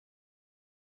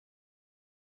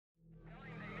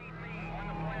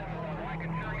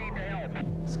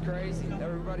crazy.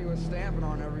 Everybody was stamping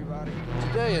on everybody.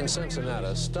 Today in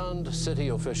Cincinnati, stunned city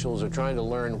officials are trying to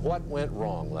learn what went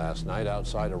wrong last night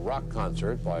outside a rock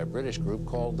concert by a British group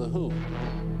called The Who.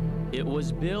 It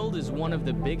was billed as one of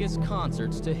the biggest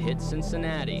concerts to hit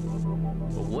Cincinnati.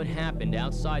 But what happened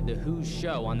outside The Who's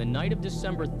show on the night of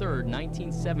December 3rd,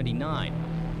 1979,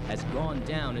 has gone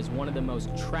down as one of the most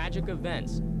tragic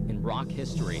events in rock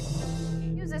history.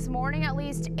 This morning, at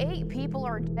least 8 people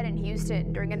are dead in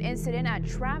Houston during an incident at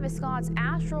Travis Scott's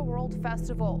Astroworld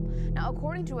Festival. Now,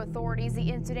 according to authorities, the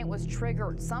incident was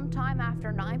triggered sometime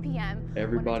after 9 p.m.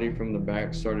 Everybody from the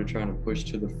back started trying to push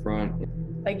to the front.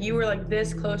 Like, you were like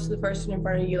this close to the person in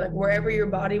front of you, like wherever your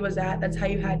body was at, that's how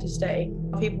you had to stay.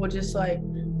 People just like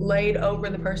laid over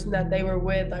the person that they were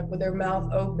with, like with their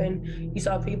mouth open. You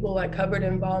saw people like covered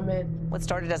in vomit. What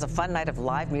started as a fun night of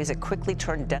live music quickly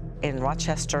turned dead in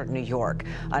Rochester, New York.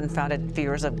 Unfounded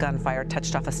fears of gunfire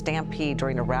touched off a stampede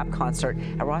during a rap concert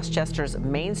at Rochester's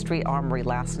Main Street Armory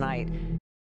last night.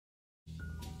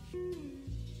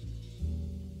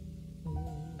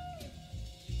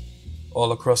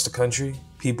 All across the country,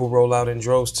 people roll out in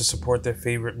droves to support their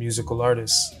favorite musical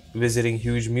artists, visiting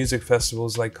huge music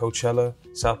festivals like Coachella,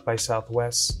 South by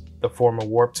Southwest, the former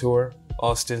Warped Tour,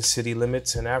 Austin City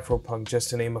Limits, and Afropunk, just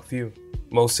to name a few.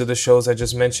 Most of the shows I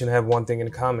just mentioned have one thing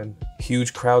in common: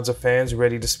 huge crowds of fans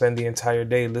ready to spend the entire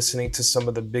day listening to some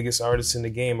of the biggest artists in the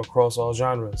game across all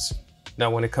genres. Now,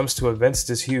 when it comes to events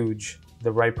this huge,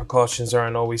 the right precautions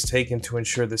aren't always taken to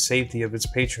ensure the safety of its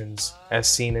patrons, as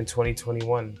seen in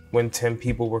 2021, when 10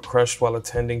 people were crushed while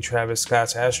attending Travis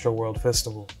Scott's Astroworld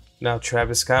Festival. Now,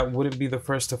 Travis Scott wouldn't be the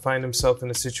first to find himself in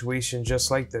a situation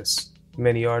just like this.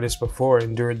 Many artists before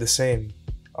endured the same.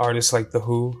 Artists like The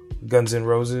Who, Guns N'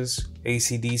 Roses,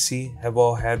 AC/DC have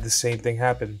all had the same thing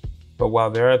happen. But while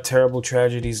there are terrible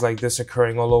tragedies like this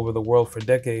occurring all over the world for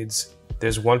decades,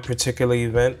 there's one particular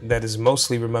event that is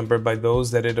mostly remembered by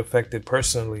those that it affected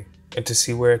personally. And to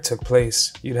see where it took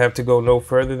place, you'd have to go no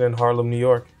further than Harlem, New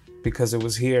York, because it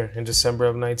was here in December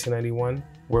of 1991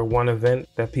 where one event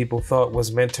that people thought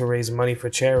was meant to raise money for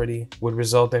charity would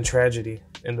result in tragedy,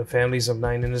 and the families of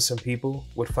 9 innocent people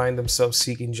would find themselves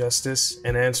seeking justice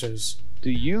and answers. Do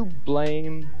you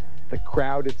blame the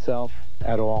crowd itself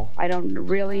at all? I don't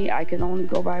really. I can only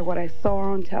go by what I saw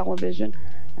on television.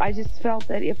 I just felt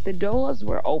that if the doors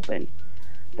were open,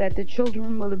 that the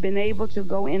children would have been able to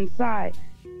go inside.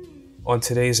 On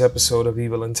today's episode of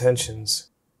Evil Intentions,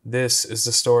 this is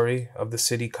the story of the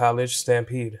City College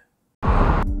Stampede.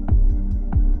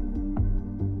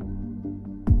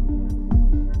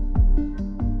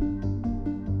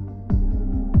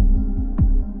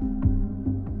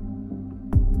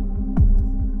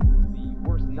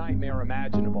 Nightmare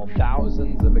imaginable.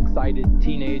 Thousands of excited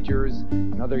teenagers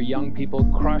and other young people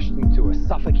crushed into a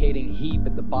suffocating heap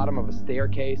at the bottom of a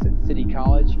staircase at City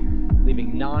College,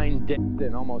 leaving 9 dead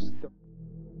and almost 30.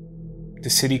 The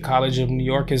City College of New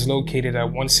York is located at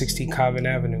 160 Covent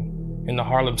Avenue in the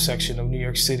Harlem section of New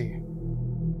York City.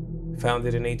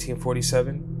 Founded in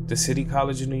 1847, the City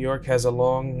College of New York has a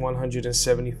long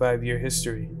 175-year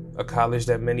history, a college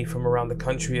that many from around the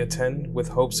country attend with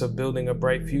hopes of building a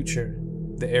bright future.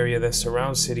 The area that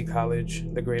surrounds City College,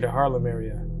 the greater Harlem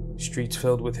area, streets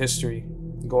filled with history.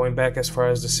 Going back as far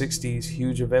as the 60s,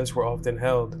 huge events were often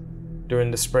held. During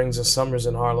the springs and summers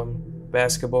in Harlem,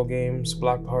 basketball games,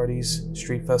 block parties,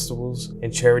 street festivals,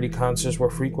 and charity concerts were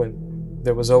frequent.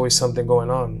 There was always something going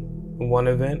on. One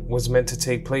event was meant to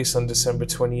take place on December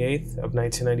 28th of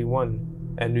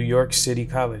 1991 at New York City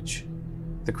College.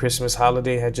 The Christmas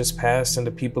holiday had just passed and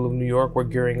the people of New York were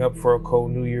gearing up for a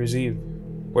cold New Year's Eve,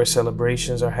 where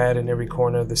celebrations are had in every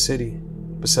corner of the city.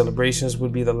 But celebrations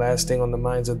would be the last thing on the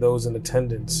minds of those in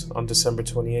attendance on December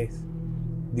 28th.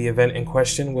 The event in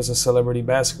question was a celebrity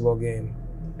basketball game,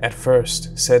 at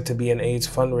first said to be an AIDS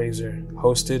fundraiser,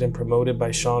 hosted and promoted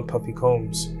by Sean Puffy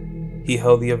Combs. He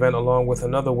held the event along with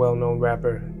another well-known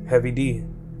rapper, Heavy D.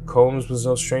 Combs was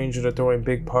no stranger to throwing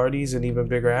big parties and even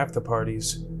bigger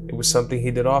after-parties. It was something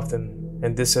he did often,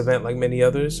 and this event, like many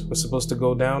others, was supposed to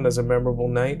go down as a memorable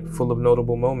night full of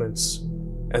notable moments.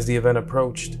 As the event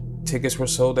approached, tickets were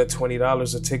sold at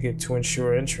 $20 a ticket to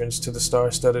ensure entrance to the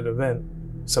star-studded event.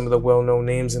 Some of the well-known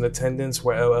names in attendance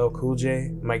were LL Cool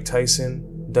J, Mike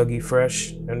Tyson, Dougie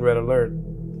Fresh, and Red Alert.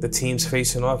 The teams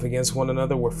facing off against one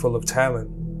another were full of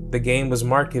talent. The game was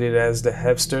marketed as the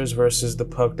Hefsters versus the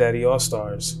Puff Daddy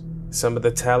All-Stars. Some of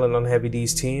the talent on Heavy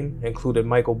D's team included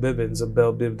Michael Bivins of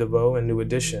Belle Biv DeVoe and New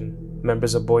Edition,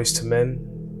 members of Boyz II Men,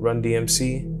 Run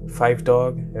DMC, Phife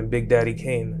Dawg, and Big Daddy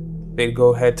Kane. They'd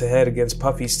go head-to-head against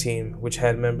Puffy's team, which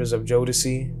had members of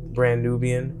Jodeci, Brand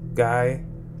Nubian, Guy,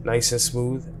 Nice and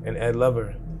Smooth, and Ed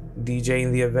Lover.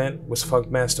 DJing the event was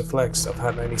Funkmaster Flex of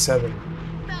Hot 97.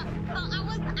 So I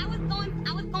was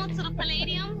going to the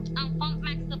Palladium on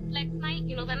Funkmaster Flex night.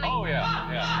 You know that night? Oh yeah.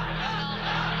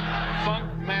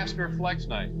 Funkmaster Flex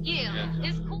night. Yeah,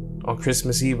 it's cool. On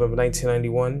Christmas Eve of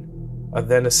 1991, a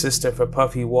then assistant for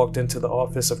Puffy walked into the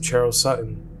office of Charles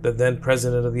Sutton, the then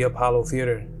president of the Apollo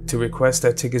Theater, to request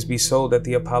that tickets be sold at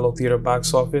the Apollo Theater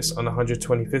box office on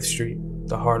 125th Street,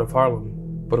 the heart of Harlem.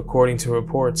 But according to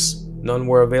reports, none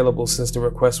were available since the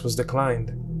request was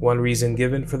declined. One reason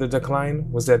given for the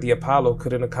decline was that the Apollo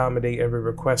couldn't accommodate every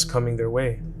request coming their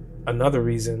way. Another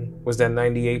reason was that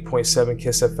 98.7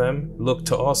 KISS FM looked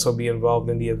to also be involved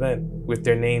in the event, with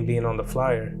their name being on the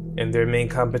flyer, and their main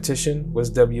competition was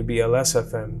WBLS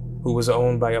FM, who was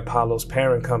owned by Apollo's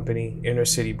parent company, Inner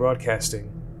City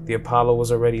Broadcasting. The Apollo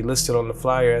was already listed on the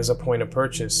flyer as a point of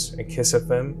purchase, and KISS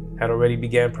FM had already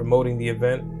began promoting the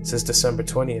event since December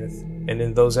 20th, and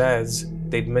in those ads,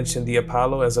 they'd mentioned the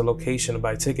Apollo as a location to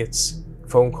buy tickets.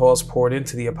 Phone calls poured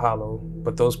into the Apollo,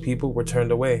 but those people were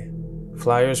turned away.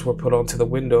 Flyers were put onto the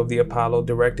window of the Apollo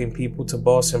directing people to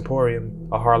Boss Emporium,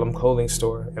 a Harlem clothing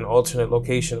store, an alternate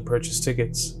location to purchase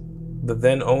tickets. The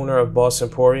then owner of Boss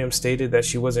Emporium stated that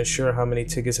she wasn't sure how many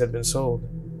tickets had been sold,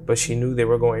 but she knew they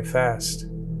were going fast,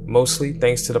 mostly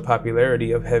thanks to the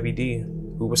popularity of Heavy D,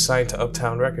 who was signed to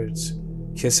Uptown Records.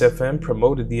 KISS FM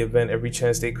promoted the event every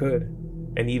chance they could,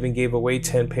 and even gave away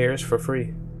 10 pairs for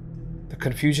free. The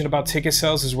confusion about ticket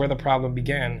sales is where the problem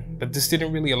began, but this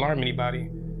didn't really alarm anybody.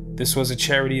 This was a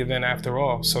charity event after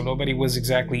all, so nobody was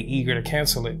exactly eager to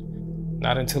cancel it,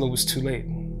 not until it was too late.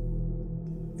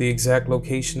 The exact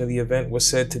location of the event was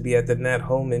said to be at the Nat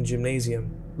Holman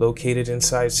Gymnasium, located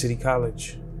inside City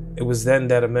College. It was then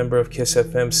that a member of KISS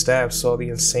FM's staff saw the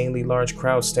insanely large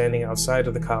crowd standing outside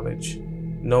of the college.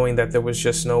 Knowing that there was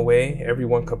just no way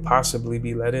everyone could possibly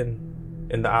be let in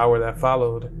the hour that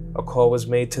followed, a call was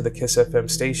made to the KISS FM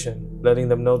station, letting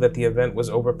them know that the event was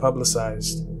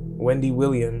over-publicized. Wendy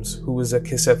Williams, who was a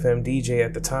KISS FM DJ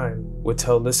at the time, would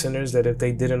tell listeners that if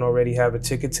they didn't already have a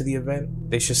ticket to the event,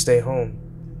 they should stay home.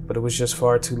 But it was just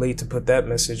far too late to put that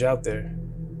message out there.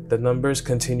 The numbers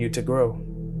continued to grow.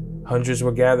 Hundreds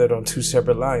were gathered on 2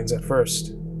 separate lines at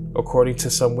first. According to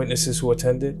some witnesses who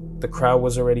attended, the crowd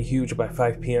was already huge by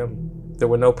 5 p.m. There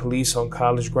were no police on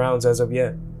college grounds as of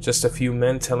yet, just a few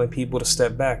men telling people to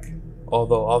step back,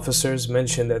 although officers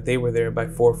mentioned that they were there by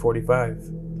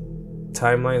 4:45.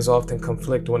 Timelines often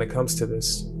conflict when it comes to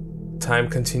this. Time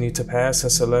continued to pass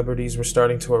and celebrities were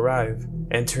starting to arrive,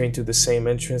 entering through the same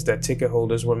entrance that ticket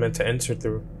holders were meant to enter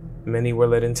through. Many were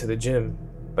led into the gym,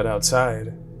 but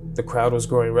outside, the crowd was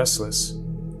growing restless.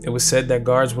 It was said that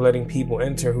guards were letting people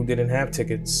enter who didn't have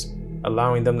tickets,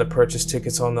 allowing them to purchase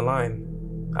tickets on the line.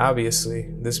 Obviously,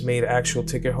 this made actual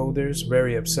ticket holders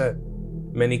very upset.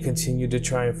 Many continued to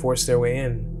try and force their way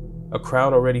in. A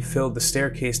crowd already filled the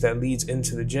staircase that leads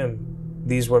into the gym.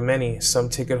 These were many, some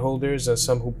ticket holders and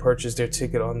some who purchased their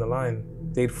ticket on the line.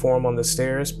 They'd form on the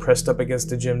stairs, pressed up against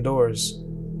the gym doors.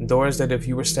 Doors that if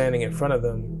you were standing in front of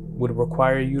them, would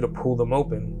require you to pull them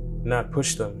open, not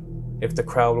push them. If the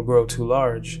crowd would grow too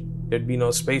large, there'd be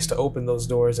no space to open those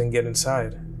doors and get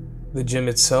inside. The gym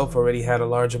itself already had a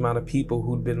large amount of people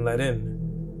who'd been let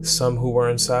in. Some who were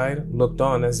inside looked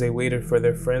on as they waited for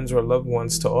their friends or loved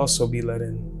ones to also be let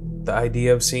in. The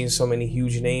idea of seeing so many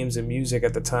huge names in music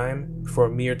at the time for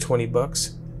a mere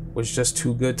 $20 was just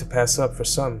too good to pass up for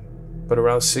some. But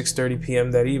around 6:30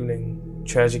 p.m. that evening,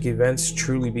 tragic events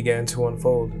truly began to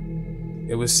unfold.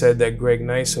 It was said that Greg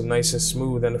Nice of Nice and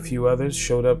Smooth and a few others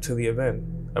showed up to the event,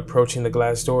 approaching the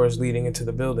glass doors leading into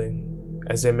the building.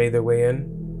 As they made their way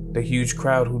in, the huge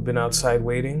crowd who'd been outside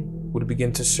waiting would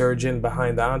begin to surge in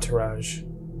behind the entourage.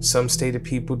 Some stated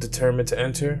people determined to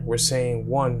enter were saying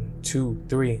 1, 2,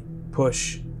 3,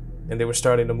 push, and they were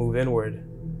starting to move inward.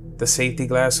 The safety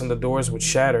glass on the doors would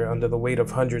shatter under the weight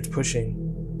of hundreds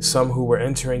pushing. Some who were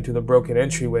entering through the broken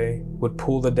entryway would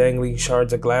pull the dangling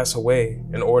shards of glass away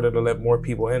in order to let more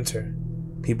people enter.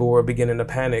 People were beginning to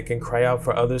panic and cry out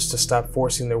for others to stop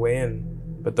forcing their way in,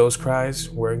 but those cries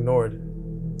were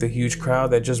ignored. The huge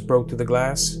crowd that just broke through the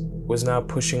glass was now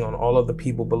pushing on all of the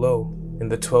people below in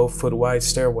the 12-foot wide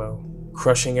stairwell,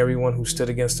 crushing everyone who stood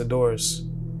against the doors.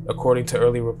 According to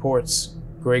early reports,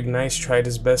 Greg Nice tried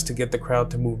his best to get the crowd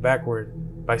to move backward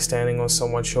by standing on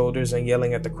someone's shoulders and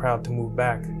yelling at the crowd to move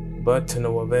back, but to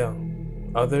no avail.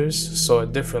 Others saw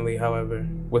it differently, however,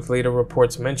 with later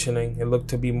reports mentioning it looked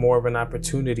to be more of an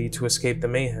opportunity to escape the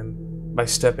mayhem by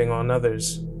stepping on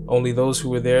others. Only those who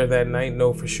were there that night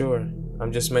know for sure.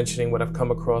 I'm just mentioning what I've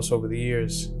come across over the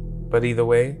years. But either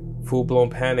way,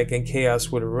 full-blown panic and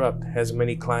chaos would erupt as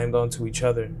many climbed onto each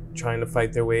other, trying to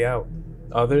fight their way out.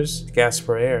 Others gasped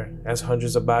for air as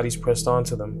hundreds of bodies pressed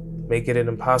onto them, making it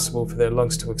impossible for their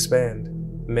lungs to expand.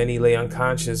 Many lay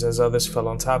unconscious as others fell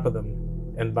on top of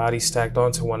them, and bodies stacked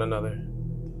onto one another.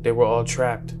 They were all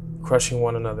trapped, crushing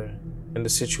one another, and the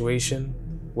situation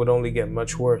would only get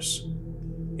much worse.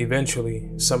 Eventually,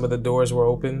 some of the doors were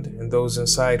opened, and those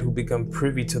inside who became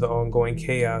privy to the ongoing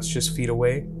chaos just feet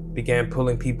away began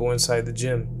pulling people inside the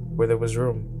gym where there was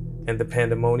room, and the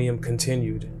pandemonium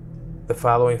continued. The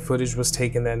following footage was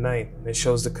taken that night and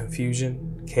shows the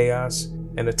confusion, chaos,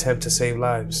 and attempt to save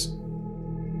lives.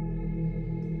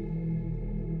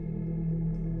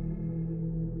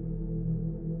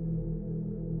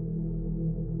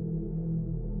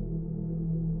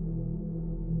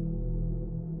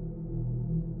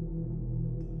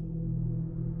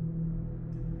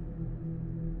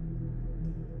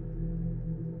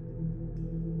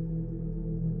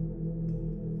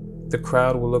 The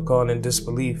crowd will look on in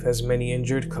disbelief as many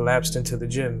injured collapsed into the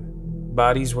gym.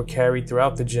 Bodies were carried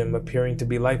throughout the gym, appearing to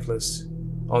be lifeless.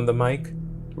 On the mic,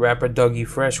 rapper Dougie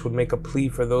Fresh would make a plea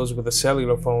for those with a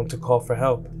cellular phone to call for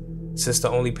help, since the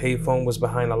only payphone was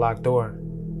behind a locked door.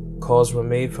 Calls were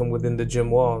made from within the gym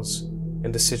walls,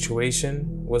 and the situation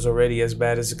was already as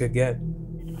bad as it could get.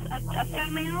 A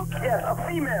female? Yeah, a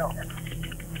female.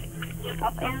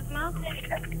 Of asthma?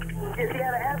 Yeah, she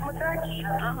had an asthma attack? She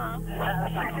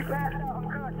passed out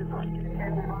unconscious.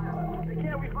 They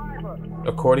can't revive her.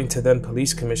 According to then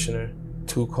police commissioner,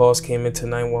 2 calls came into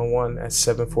 911 at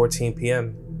 7:14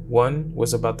 p.m. One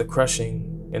was about the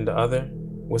crushing, and the other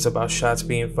was about shots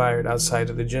being fired outside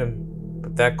of the gym.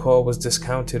 But that call was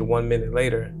discounted 1 minute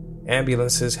later.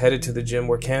 Ambulances headed to the gym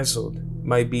were canceled,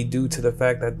 might be due to the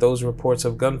fact that those reports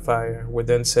of gunfire were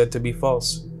then said to be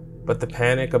false. But the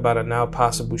panic about a now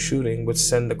possible shooting would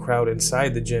send the crowd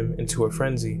inside the gym into a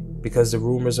frenzy, because the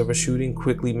rumors of a shooting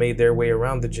quickly made their way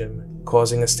around the gym,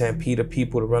 causing a stampede of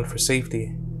people to run for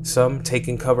safety, some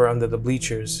taking cover under the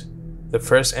bleachers. The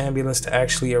first ambulance to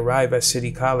actually arrive at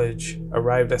City College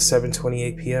arrived at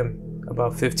 7:28 p.m.,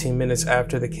 about 15 minutes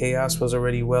after the chaos was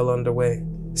already well underway,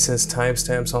 since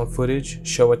timestamps on footage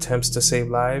show attempts to save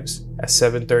lives at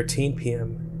 7:13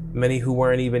 p.m. Many who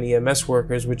weren't even EMS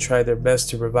workers would try their best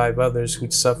to revive others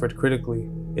who'd suffered critically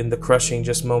in the crushing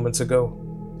just moments ago.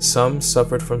 Some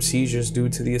suffered from seizures due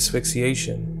to the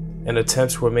asphyxiation, and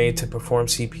attempts were made to perform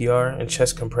CPR and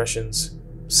chest compressions.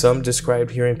 Some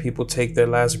described hearing people take their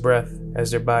last breath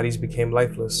as their bodies became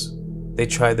lifeless. They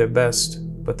tried their best,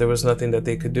 but there was nothing that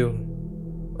they could do.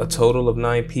 A total of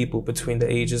 9 people between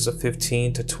the ages of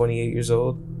 15 to 28 years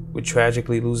old would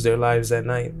tragically lose their lives that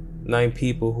night. 9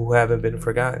 people who haven't been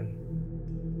forgotten.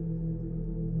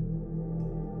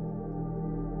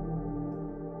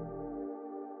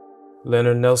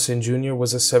 Leonard Nelson Jr.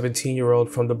 was a 17-year-old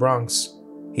from the Bronx.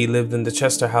 He lived in the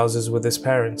Chester houses with his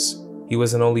parents. He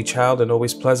was an only child and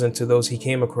always pleasant to those he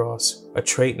came across, a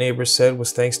trait neighbors said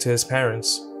was thanks to his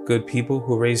parents, good people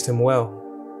who raised him well.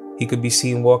 He could be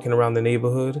seen walking around the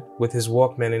neighborhood with his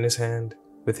Walkman in his hand,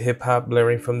 with hip-hop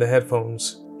blaring from the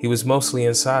headphones. He was mostly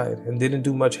inside and didn't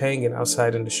do much hanging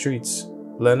outside in the streets.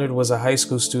 Leonard was a high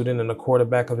school student and a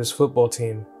quarterback of his football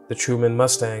team, the Truman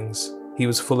Mustangs. He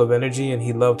was full of energy and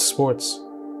he loved sports.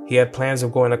 He had plans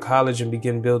of going to college and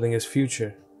begin building his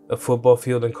future. A football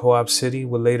field in Co-op City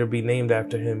would later be named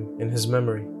after him in his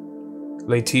memory.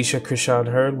 Letitia Krishan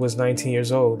Hurd was 19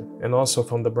 years old and also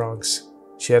from the Bronx.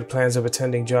 She had plans of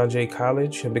attending John Jay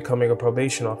College and becoming a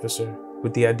probation officer,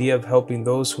 with the idea of helping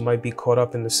those who might be caught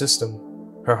up in the system.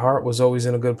 Her heart was always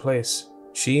in a good place.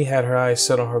 She had her eyes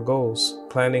set on her goals,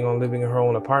 planning on living in her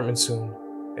own apartment soon.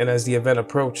 And as the event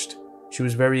approached, she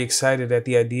was very excited at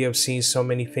the idea of seeing so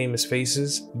many famous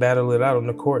faces battle it out on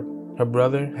the court. Her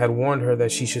brother had warned her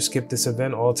that she should skip this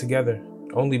event altogether,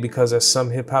 only because at some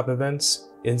hip-hop events,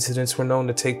 incidents were known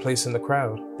to take place in the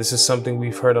crowd. This is something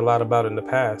we've heard a lot about in the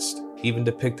past, even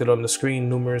depicted on the screen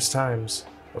numerous times.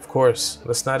 Of course,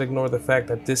 let's not ignore the fact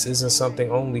that this isn't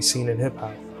something only seen in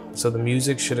hip-hop, so the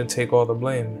music shouldn't take all the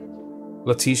blame.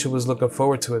 Letitia was looking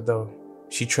forward to it though.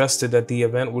 She trusted that the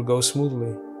event would go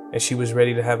smoothly, and she was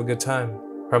ready to have a good time.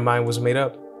 Her mind was made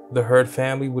up. The Hurd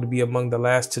family would be among the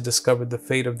last to discover the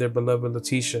fate of their beloved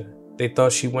Letitia. They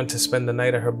thought she went to spend the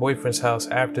night at her boyfriend's house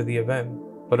after the event,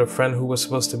 but a friend who was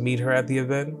supposed to meet her at the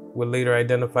event would later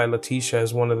identify Letitia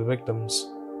as one of the victims.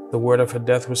 The word of her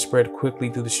death was spread quickly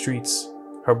through the streets.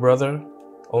 Her brother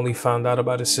only found out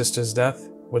about his sister's death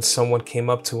when someone came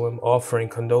up to him offering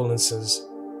condolences.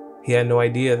 He had no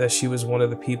idea that she was one of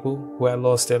the people who had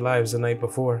lost their lives the night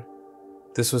before.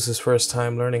 This was his first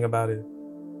time learning about it.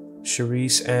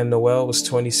 Cherise Ann Noel was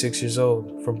 26 years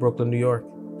old, from Brooklyn, New York.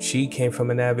 She came from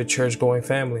an avid church-going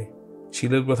family. She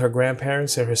lived with her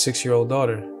grandparents and her 6-year-old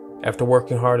daughter. After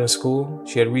working hard in school,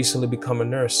 she had recently become a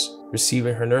nurse,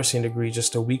 receiving her nursing degree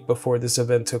just a week before this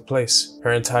event took place.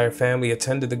 Her entire family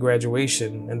attended the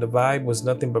graduation, and the vibe was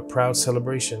nothing but proud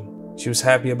celebration. She was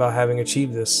happy about having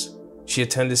achieved this. She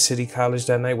attended City College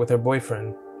that night with her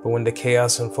boyfriend, but when the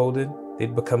chaos unfolded,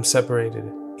 they'd become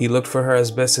separated. He looked for her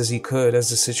as best as he could as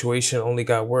the situation only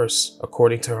got worse,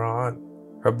 according to her aunt.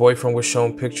 Her boyfriend was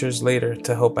shown pictures later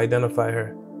to help identify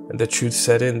her, and the truth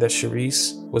set in that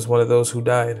Sharice was one of those who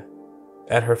died.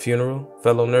 At her funeral,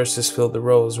 fellow nurses filled the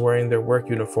rows wearing their work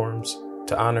uniforms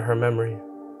to honor her memory.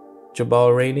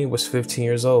 Jabal Rainey was 15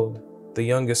 years old, the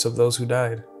youngest of those who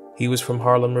died. He was from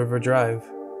Harlem River Drive.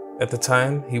 At the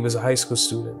time, he was a high school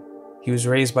student. He was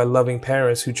raised by loving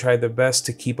parents who tried their best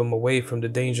to keep him away from the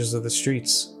dangers of the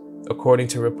streets. According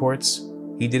to reports,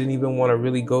 he didn't even want to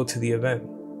really go to the event,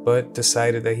 but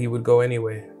decided that he would go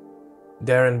anyway.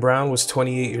 Darren Brown was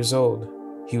 28 years old.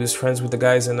 He was friends with the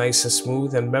guys in Nice and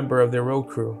Smooth and member of their road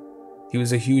crew. He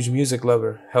was a huge music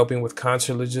lover, helping with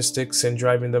concert logistics and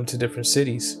driving them to different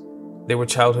cities. They were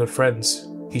childhood friends.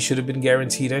 He should have been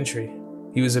guaranteed entry.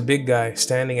 He was a big guy,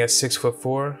 standing at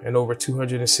 6'4" and over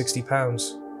 260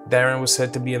 pounds. Darren was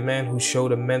said to be a man who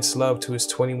showed immense love to his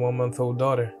 21-month-old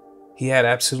daughter. He had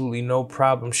absolutely no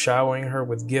problem showering her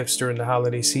with gifts during the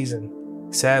holiday season.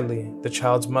 Sadly, the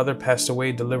child's mother passed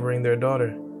away delivering their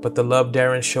daughter, but the love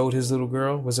Darren showed his little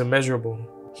girl was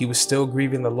immeasurable. He was still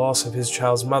grieving the loss of his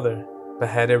child's mother, but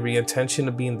had every intention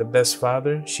of being the best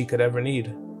father she could ever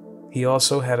need. He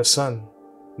also had a son,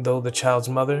 though the child's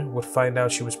mother would find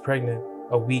out she was pregnant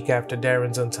a week after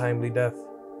Darren's untimely death.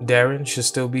 Darren should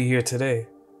still be here today,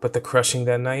 but the crushing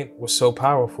that night was so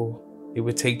powerful, it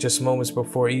would take just moments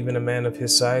before even a man of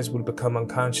his size would become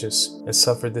unconscious and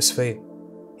suffer this fate.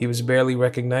 He was barely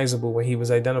recognizable when he was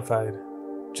identified.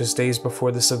 Just days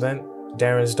before this event,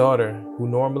 Darren's daughter, who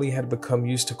normally had become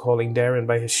used to calling Darren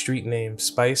by his street name,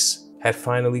 Spice, had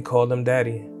finally called him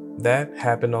Daddy. That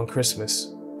happened on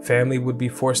Christmas. Family would be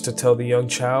forced to tell the young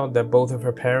child that both of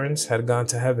her parents had gone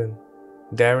to heaven.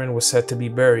 Darren was set to be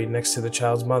buried next to the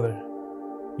child's mother.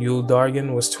 Yul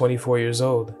Dargan was 24 years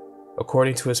old.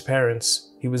 According to his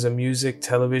parents, he was a music,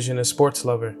 television, and sports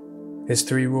lover. His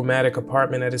 3-room attic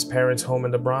apartment at his parents' home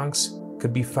in the Bronx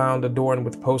could be found adorned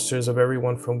with posters of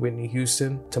everyone from Whitney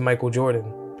Houston to Michael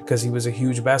Jordan, because he was a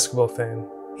huge basketball fan.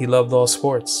 He loved all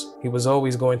sports. He was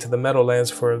always going to the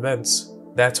Meadowlands for events.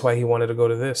 That's why he wanted to go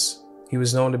to this. He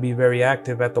was known to be very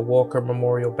active at the Walker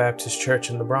Memorial Baptist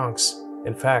Church in the Bronx.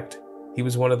 In fact, he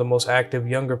was one of the most active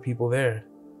younger people there.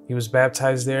 He was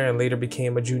baptized there and later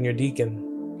became a junior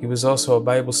deacon. He was also a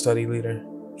Bible study leader.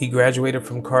 He graduated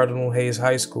from Cardinal Hayes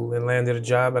High School and landed a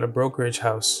job at a brokerage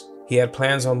house. He had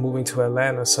plans on moving to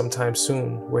Atlanta sometime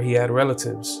soon, where he had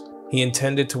relatives. He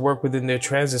intended to work within their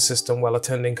transit system while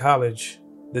attending college.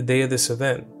 The day of this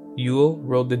event, Yul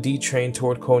rode the D train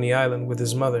toward Coney Island with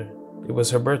his mother. It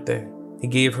was her birthday. He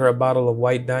gave her a bottle of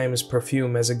White Diamonds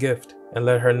perfume as a gift and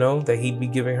let her know that he'd be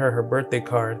giving her her birthday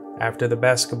card after the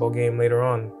basketball game later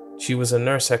on. She was a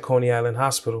nurse at Coney Island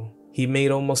Hospital. He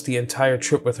made almost the entire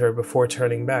trip with her before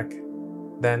turning back.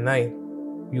 That night,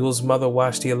 Yul's mother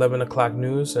watched the 11 o'clock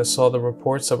news and saw the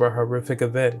reports of a horrific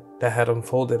event that had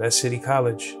unfolded at City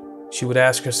College. She would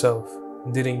ask herself,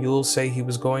 didn't Yul say he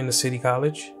was going to City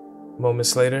College?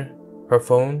 Moments later, her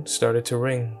phone started to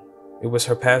ring. It was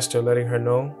her pastor letting her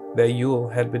know that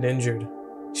Yul had been injured.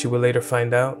 She would later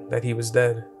find out that he was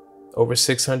dead. Over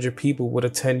 600 people would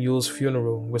attend Yul's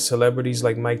funeral, with celebrities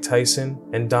like Mike Tyson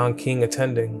and Don King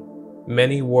attending.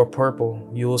 Many wore purple,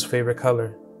 Yul's favorite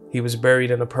color. He was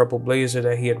buried in a purple blazer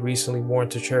that he had recently worn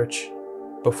to church.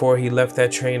 Before he left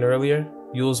that train earlier,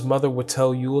 Yul's mother would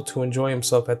tell Yul to enjoy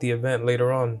himself at the event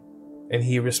later on, and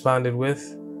he responded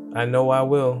with, "I know I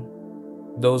will."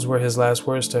 Those were his last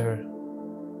words to her.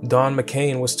 Dawn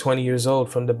McCain was 20 years old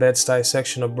from the Bed-Stuy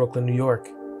section of Brooklyn, New York.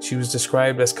 She was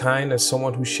described as kind and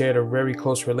someone who shared a very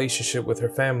close relationship with her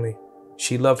family.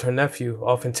 She loved her nephew,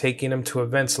 often taking him to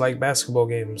events like basketball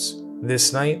games.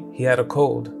 This night, he had a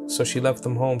cold, so she left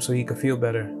him home so he could feel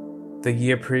better. The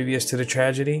year previous to the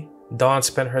tragedy, Dawn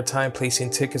spent her time placing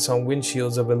tickets on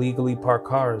windshields of illegally parked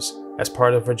cars as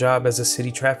part of her job as a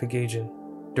city traffic agent.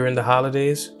 During the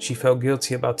holidays, she felt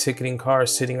guilty about ticketing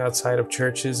cars sitting outside of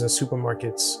churches and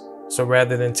supermarkets, so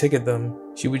rather than ticket them,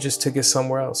 she would just ticket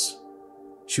somewhere else.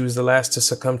 She was the last to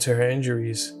succumb to her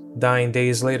injuries, dying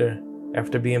days later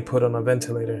after being put on a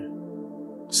ventilator.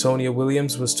 Sonia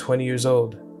Williams was 20 years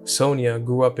old. Sonia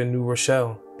grew up in New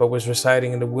Rochelle, but was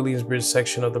residing in the Williamsbridge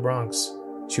section of the Bronx.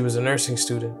 She was a nursing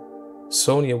student.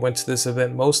 Sonia went to this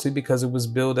event mostly because it was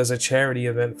billed as a charity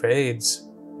event for AIDS,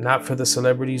 not for the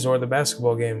celebrities or the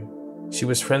basketball game. She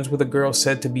was friends with a girl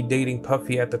said to be dating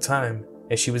Puffy at the time,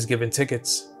 and she was given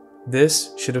tickets.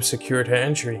 This should have secured her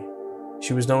entry.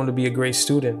 She was known to be a great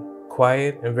student,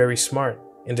 quiet and very smart,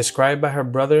 and described by her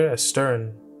brother as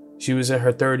stern. She was in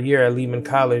her 3rd year at Lehman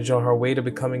College on her way to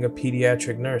becoming a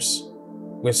pediatric nurse.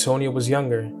 When Sonia was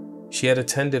younger, she had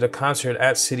attended a concert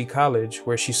at City College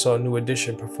where she saw New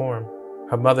Edition perform.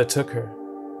 Her mother took her.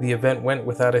 The event went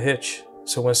without a hitch,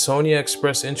 so when Sonia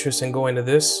expressed interest in going to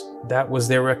this, that was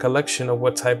their recollection of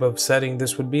what type of setting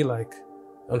this would be like.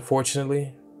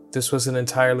 Unfortunately, this was an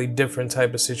entirely different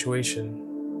type of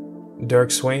situation.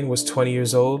 Dirk Swain was 20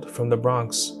 years old from the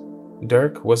Bronx.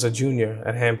 Dirk was a junior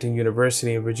at Hampton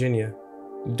University in Virginia.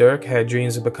 Dirk had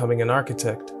dreams of becoming an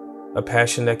architect, a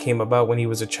passion that came about when he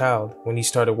was a child, when he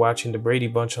started watching the Brady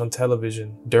Bunch on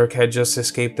television. Dirk had just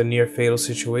escaped a near-fatal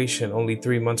situation only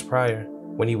 3 months prior,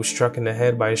 when he was struck in the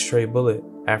head by a stray bullet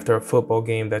after a football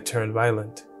game that turned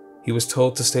violent. He was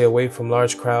told to stay away from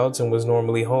large crowds and was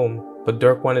normally home, but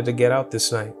Dirk wanted to get out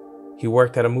this night. He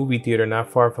worked at a movie theater not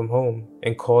far from home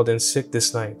and called in sick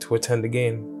this night to attend the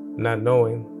game, not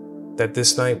knowing that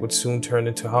this night would soon turn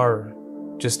into horror.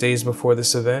 Just days before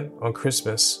this event, on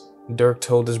Christmas, Dirk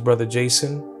told his brother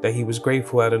Jason that he was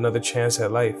grateful at another chance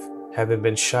at life, having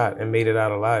been shot and made it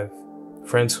out alive.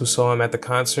 Friends who saw him at the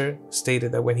concert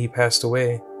stated that when he passed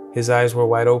away, his eyes were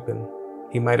wide open.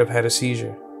 He might have had a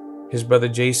seizure. His brother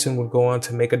Jason would go on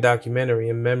to make a documentary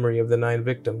in memory of the 9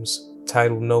 victims,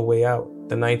 titled No Way Out,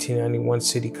 the 1991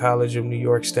 City College of New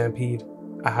York Stampede.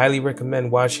 I highly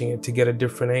recommend watching it to get a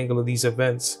different angle of these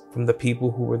events from the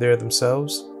people who were there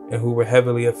themselves and who were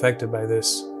heavily affected by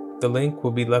this. The link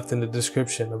will be left in the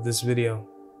description of this video.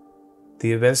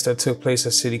 The events that took place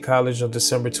at City College on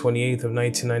December 28th of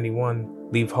 1991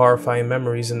 leave horrifying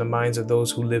memories in the minds of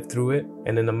those who lived through it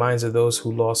and in the minds of those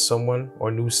who lost someone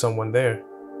or knew someone there.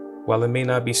 While it may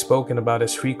not be spoken about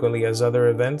as frequently as other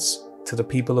events, to the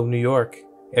people of New York,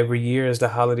 every year as the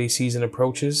holiday season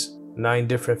approaches, 9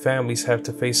 different families have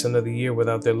to face another year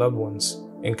without their loved ones,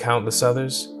 and countless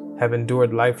others have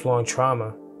endured lifelong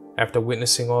trauma after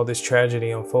witnessing all this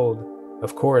tragedy unfold.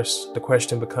 Of course, the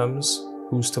question becomes,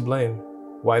 who's to blame?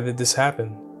 Why did this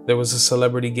happen? There was a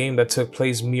celebrity game that took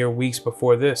place mere weeks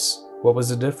before this. What was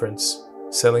the difference?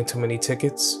 Selling too many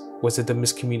tickets? Was it the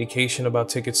miscommunication about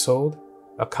tickets sold?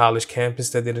 A college campus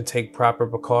that didn't take proper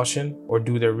precaution or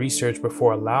do their research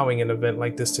before allowing an event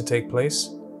like this to take place?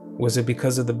 Was it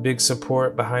because of the big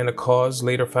support behind a cause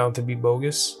later found to be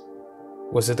bogus?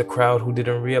 Was it the crowd who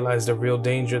didn't realize the real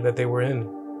danger that they were in?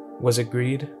 Was it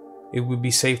greed? It would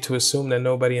be safe to assume that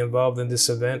nobody involved in this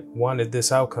event wanted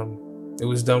this outcome. It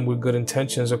was done with good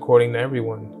intentions according to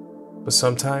everyone. But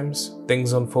sometimes,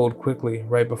 things unfold quickly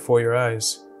right before your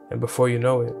eyes, and before you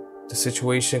know it, the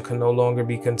situation can no longer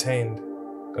be contained.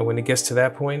 And when it gets to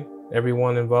that point,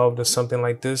 everyone involved in something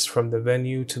like this, from the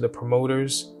venue to the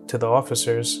promoters to the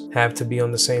officers, have to be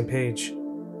on the same page,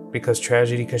 because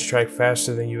tragedy can strike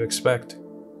faster than you expect.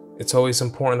 It's always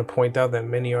important to point out that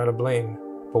many are to blame,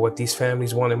 but what these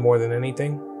families wanted more than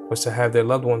anything was to have their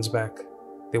loved ones back.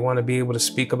 They want to be able to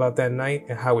speak about that night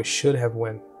and how it should have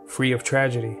went, free of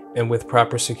tragedy and with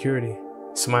proper security,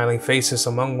 smiling faces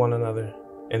among one another.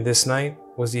 And this night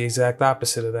was the exact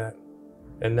opposite of that.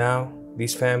 And now,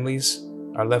 these families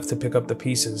are left to pick up the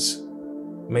pieces.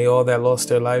 May all that lost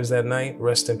their lives that night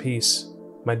rest in peace.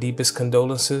 My deepest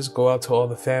condolences go out to all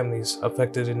the families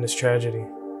affected in this tragedy.